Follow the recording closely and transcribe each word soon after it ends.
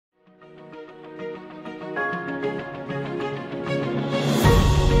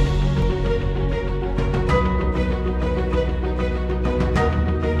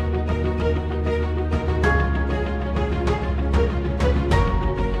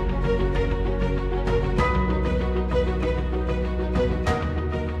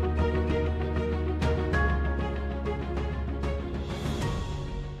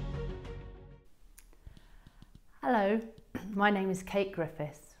My name is Kate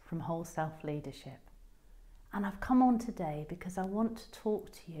Griffiths from Whole Self Leadership, and I've come on today because I want to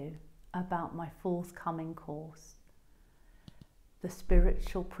talk to you about my forthcoming course, The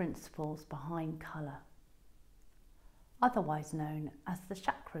Spiritual Principles Behind Colour, otherwise known as the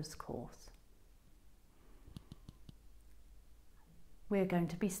Chakras course. We're going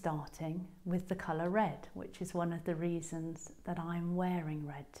to be starting with the colour red, which is one of the reasons that I'm wearing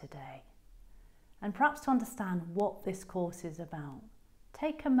red today. And perhaps to understand what this course is about,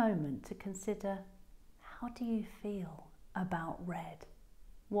 take a moment to consider, how do you feel about red?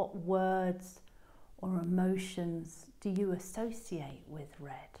 What words or emotions do you associate with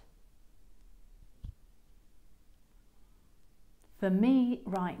red? For me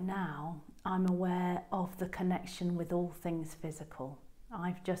right now, I'm aware of the connection with all things physical.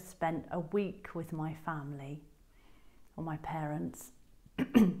 I've just spent a week with my family, or my parents,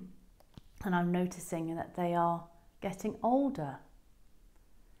 and I'm noticing that they are getting older.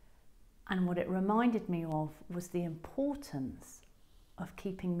 And what it reminded me of was the importance of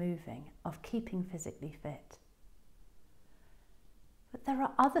keeping moving, of keeping physically fit. But there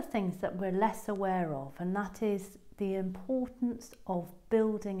are other things that we're less aware of, and that is the importance of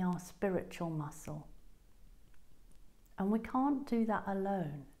building our spiritual muscle. And we can't do that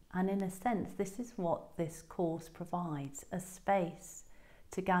alone. And in a sense, this is what this course provides, a space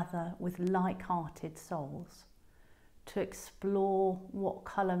to gather with like-hearted souls to explore what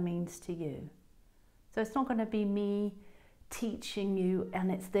colour means to you. So it's not going to be me teaching you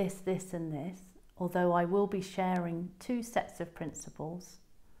and it's this, this and this, although I will be sharing two sets of principles.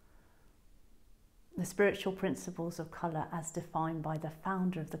 The spiritual principles of colour as defined by the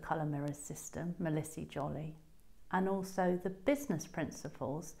founder of the Colour Mirrors system, Melissa Joly, and also the business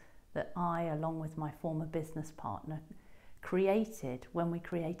principles that I, along with my former business partner, created when we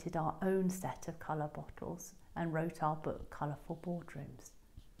created our own set of colour bottles and wrote our book, Colourful Boardrooms.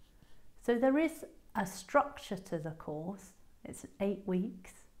 So there is a structure to the course. It's 8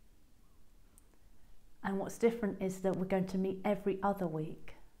 weeks. And what's different is that we're going to meet every other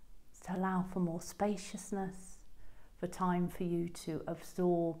week to allow for more spaciousness, for time for you to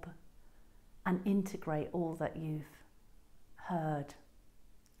absorb and integrate all that you've heard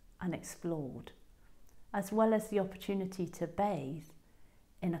and explored, as well as the opportunity to bathe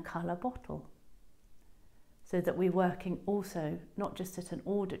in a colour bottle, so that we're working also not just at an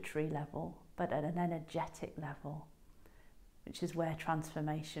auditory level, but at an energetic level, which is where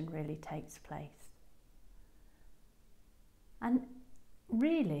transformation really takes place. And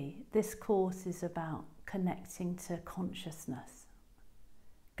really, this course is about connecting to consciousness,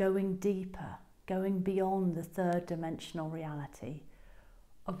 going deeper, going beyond the third dimensional reality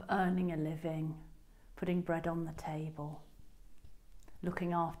of earning a living, putting bread on the table,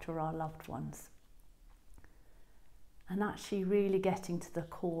 looking after our loved ones, and actually really getting to the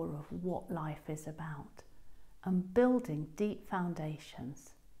core of what life is about and building deep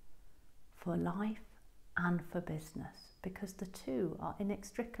foundations for life and for business, because the two are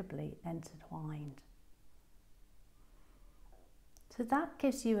inextricably intertwined. So that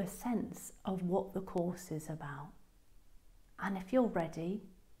gives you a sense of what the course is about. And if you're ready,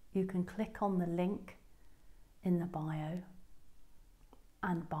 you can click on the link in the bio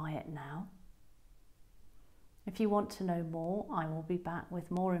and buy it now. If you want to know more, I will be back with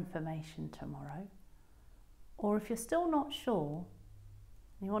more information tomorrow. Or if you're still not sure,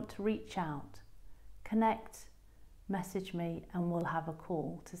 you want to reach out, connect, message me, and we'll have a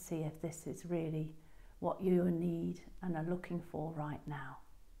call to see if this is really what you need and are looking for right now.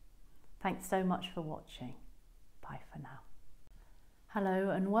 Thanks so much for watching. Bye for now. Hello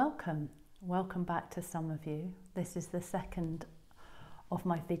and welcome. Welcome back to some of you. This is the second of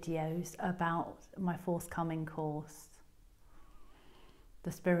my videos about my forthcoming course,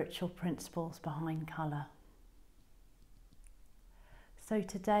 The Spiritual Principles Behind Colour. So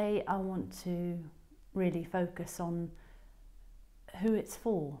today I want to really focus on who it's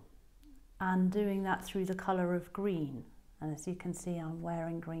for, and doing that through the colour of green. And as you can see, I'm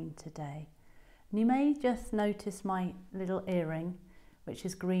wearing green today. And you may just notice my little earring, which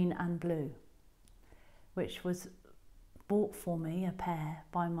is green and blue, which was bought for me, a pair,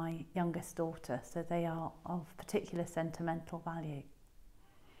 by my youngest daughter, so they are of particular sentimental value.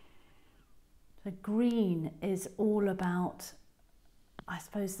 So green is all about, I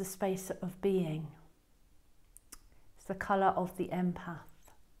suppose, the space of being. It's the colour of the empath,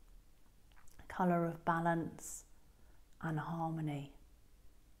 colour of balance and harmony.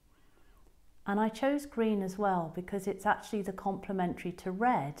 And I chose green as well because it's actually the complementary to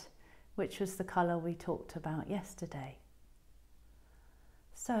red, which was the colour we talked about yesterday.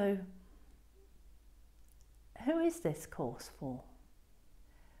 So who is this course for?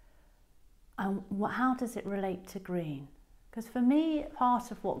 And how does it relate to green? Because for me,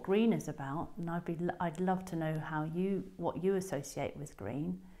 part of what green is about, and I'd love to know what you associate with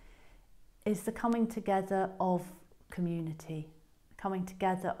green, is the coming together of community, coming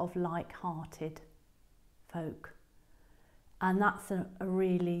together of like-hearted folk. And that's a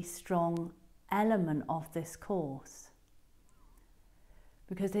really strong element of this course,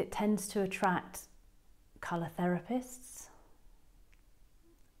 because it tends to attract colour therapists,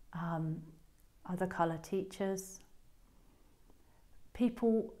 other colour teachers,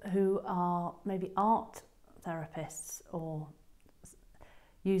 people who are maybe art therapists or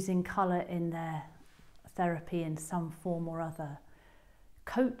using colour in their therapy in some form or other,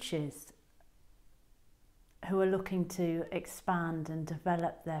 coaches who are looking to expand and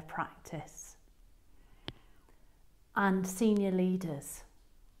develop their practice, and senior leaders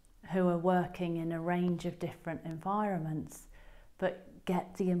who are working in a range of different environments but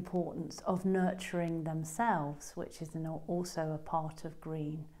get the importance of nurturing themselves, which is also a part of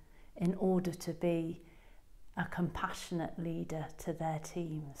green, in order to be a compassionate leader to their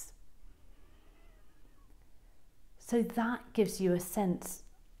teams. So that gives you a sense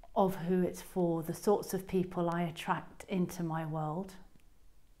of who it's for, the sorts of people I attract into my world.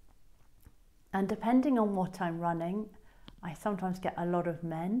 And depending on what I'm running, I sometimes get a lot of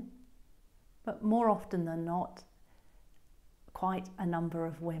men, but more often than not, quite a number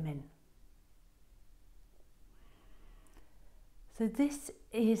of women. So this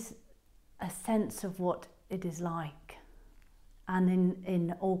is a sense of what it is like. And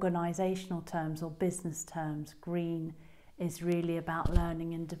in organisational terms or business terms, green is really about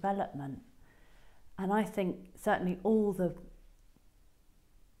learning and development. And I think certainly all the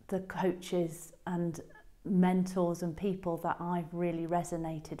coaches and mentors and people that I've really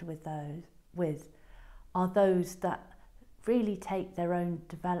resonated with are those that really take their own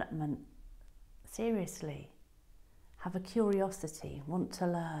development seriously, have a curiosity, want to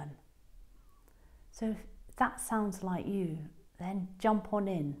learn. So if that sounds like you, then jump on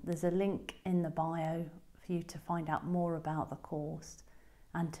in. There's a link in the bio for you to find out more about the course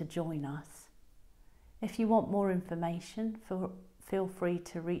and to join us. If you want more information, feel free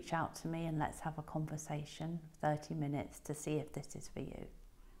to reach out to me and let's have a conversation, 30 minutes, to see if this is for you.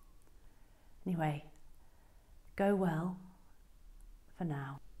 Anyway, go well for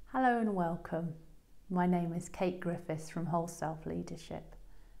now. Hello and welcome. My name is Kate Griffiths from Whole Self Leadership,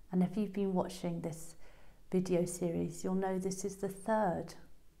 and if you've been watching this video series, you'll know this is the third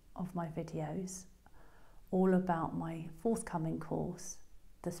of my videos, all about my forthcoming course,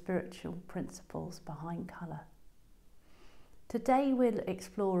 The Spiritual Principles Behind Colour. Today we're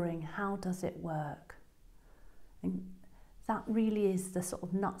exploring how does it work, and that really is the sort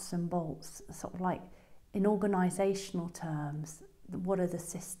of nuts and bolts, sort of like in organisational terms, what are the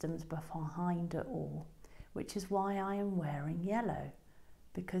systems behind it all, which is why I am wearing yellow,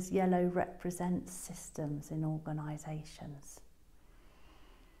 because yellow represents systems in organisations.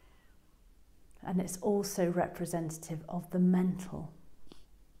 And it's also representative of the mental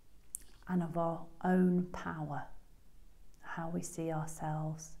and of our own power, how we see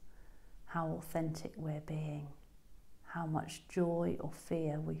ourselves, how authentic we're being, how much joy or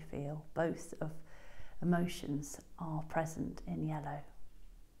fear we feel. Both of emotions are present in yellow.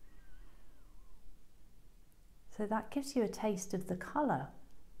 So that gives you a taste of the colour.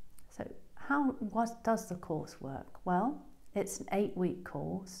 So what does the course work? Well, it's an 8-week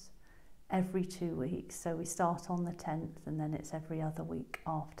course, every 2 weeks. So we start on the 10th and then it's every other week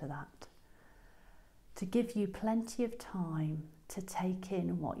after that, to give you plenty of time to take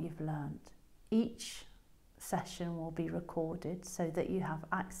in what you've learnt. Each session will be recorded so that you have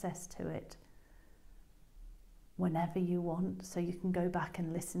access to it whenever you want, so you can go back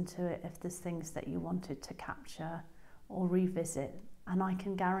and listen to it if there's things that you wanted to capture or revisit. And I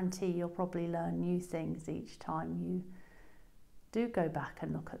can guarantee you'll probably learn new things each time you do go back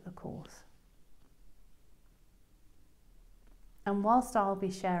and look at the course. And whilst I'll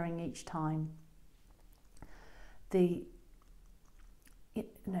be sharing each time the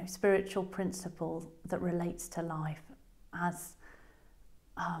spiritual principle that relates to life as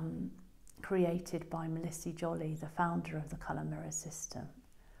created by Melissa Jolly, the founder of the Colour Mirror System,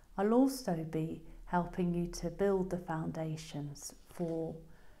 I'll also be helping you to build the foundations for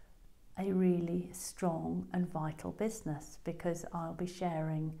a really strong and vital business, because I'll be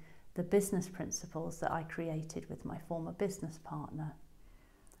sharing the business principles that I created with my former business partner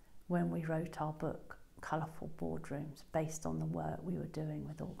when we wrote our book Colourful Boardrooms, based on the work we were doing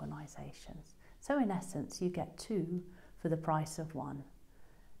with organisations. So in essence, you get 2 for the price of 1,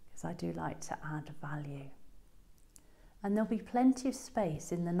 because I do like to add value. And there'll be plenty of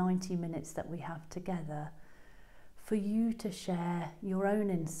space in the 90 minutes that we have together for you to share your own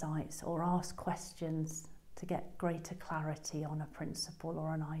insights or ask questions to get greater clarity on a principle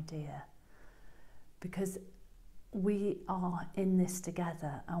or an idea. Because we are in this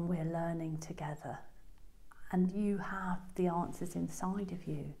together and we're learning together. And you have the answers inside of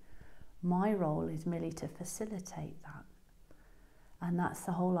you. My role is merely to facilitate that. And that's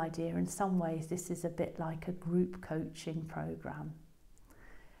the whole idea. In some ways, this is a bit like a group coaching program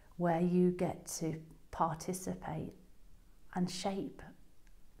where you get to participate and shape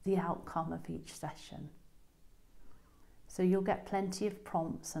the outcome of each session. So you'll get plenty of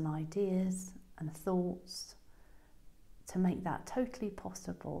prompts and ideas and thoughts to make that totally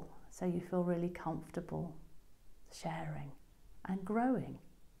possible, so you feel really comfortable sharing and growing.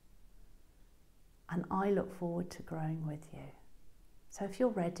 And I look forward to growing with you. So if you're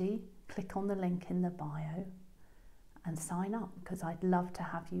ready, click on the link in the bio and sign up, because I'd love to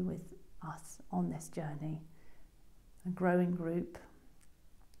have you with us on this journey. A growing group,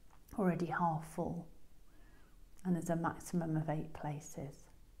 already half full, and there's a maximum of 8 places.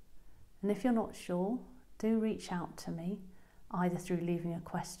 And if you're not sure, do reach out to me, either through leaving a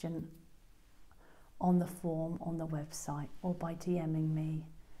question on the form on the website or by DMing me,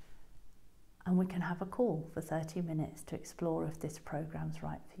 and we can have a call for 30 minutes to explore if this program's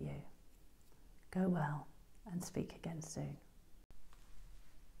right for you. Go well and speak again soon.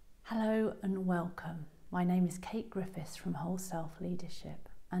 Hello and welcome. My name is Kate Griffiths from Whole Self Leadership,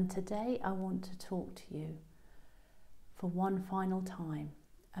 and today I want to talk to you for one final time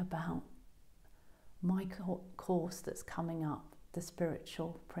about my course that's coming up, The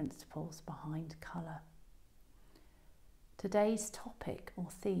Spiritual Principles Behind Colour. Today's topic or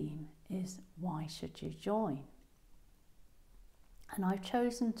theme is why should you join? And I've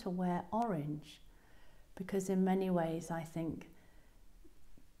chosen to wear orange because in many ways I think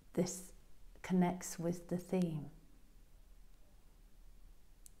this connects with the theme.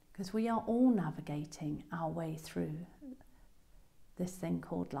 Because we are all navigating our way through this thing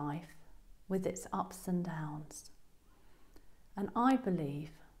called life with its ups and downs. And I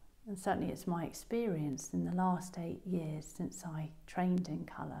believe, and certainly it's my experience in the last 8 years since I trained in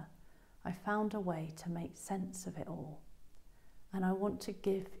colour, I found a way to make sense of it all. And I want to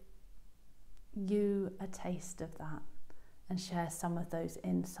give you a taste of that and share some of those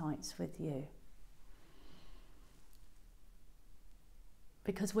insights with you.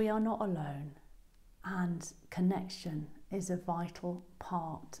 Because we are not alone, and connection is a vital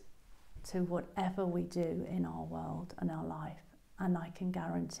part to whatever we do in our world and our life. And I can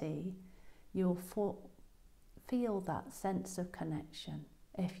guarantee you'll feel that sense of connection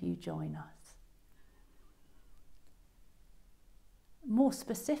if you join us. More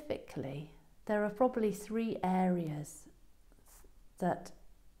specifically, there are probably 3 areas that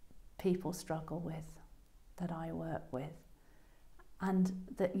people struggle with, that I work with, and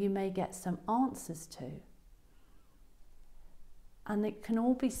that you may get some answers to. And it can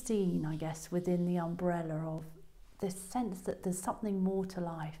all be seen, I guess, within the umbrella of this sense that there's something more to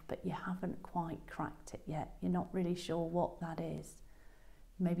life, but you haven't quite cracked it yet. You're not really sure what that is.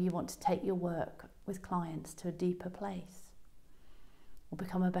 Maybe you want to take your work with clients to a deeper place or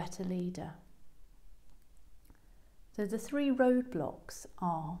become a better leader. So the 3 roadblocks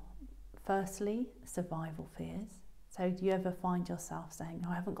are, firstly, survival fears. So do you ever find yourself saying,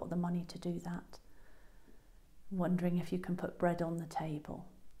 "Oh, I haven't got the money to do that," wondering if you can put bread on the table?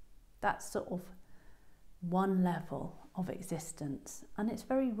 That's sort of one level of existence, and it's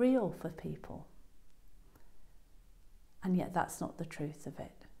very real for people. And yet that's not the truth of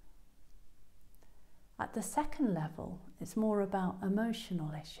it. At the second level, it's more about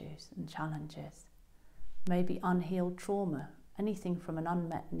emotional issues and challenges, maybe unhealed trauma, anything from an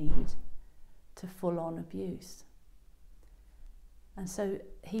unmet need to full-on abuse. And so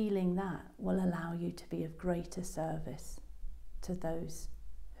healing that will allow you to be of greater service to those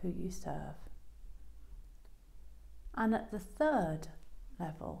who you serve. And at the third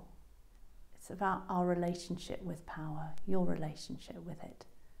level, it's about our relationship with power, your relationship with it.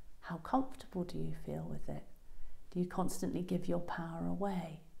 How comfortable do you feel with it? Do you constantly give your power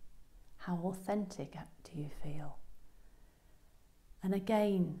away? How authentic do you feel? And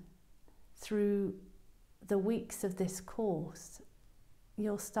again, through the weeks of this course,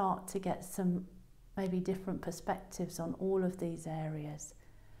 you'll start to get some maybe different perspectives on all of these areas,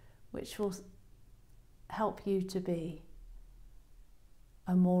 which will help you to be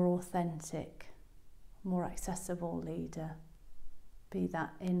a more authentic, more accessible leader, be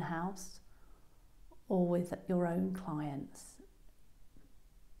that in-house or with your own clients.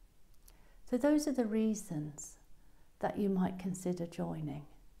 So those are the reasons that you might consider joining.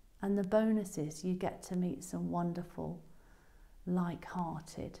 And the bonus is you get to meet some wonderful,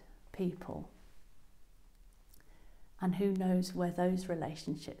 like-hearted people. And who knows where those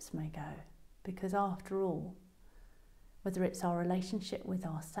relationships may go. Because after all, whether it's our relationship with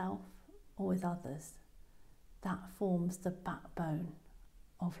ourselves or with others, that forms the backbone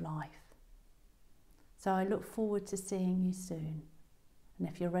of life. So I look forward to seeing you soon. And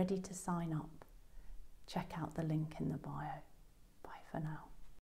if you're ready to sign up, check out the link in the bio. Bye for now.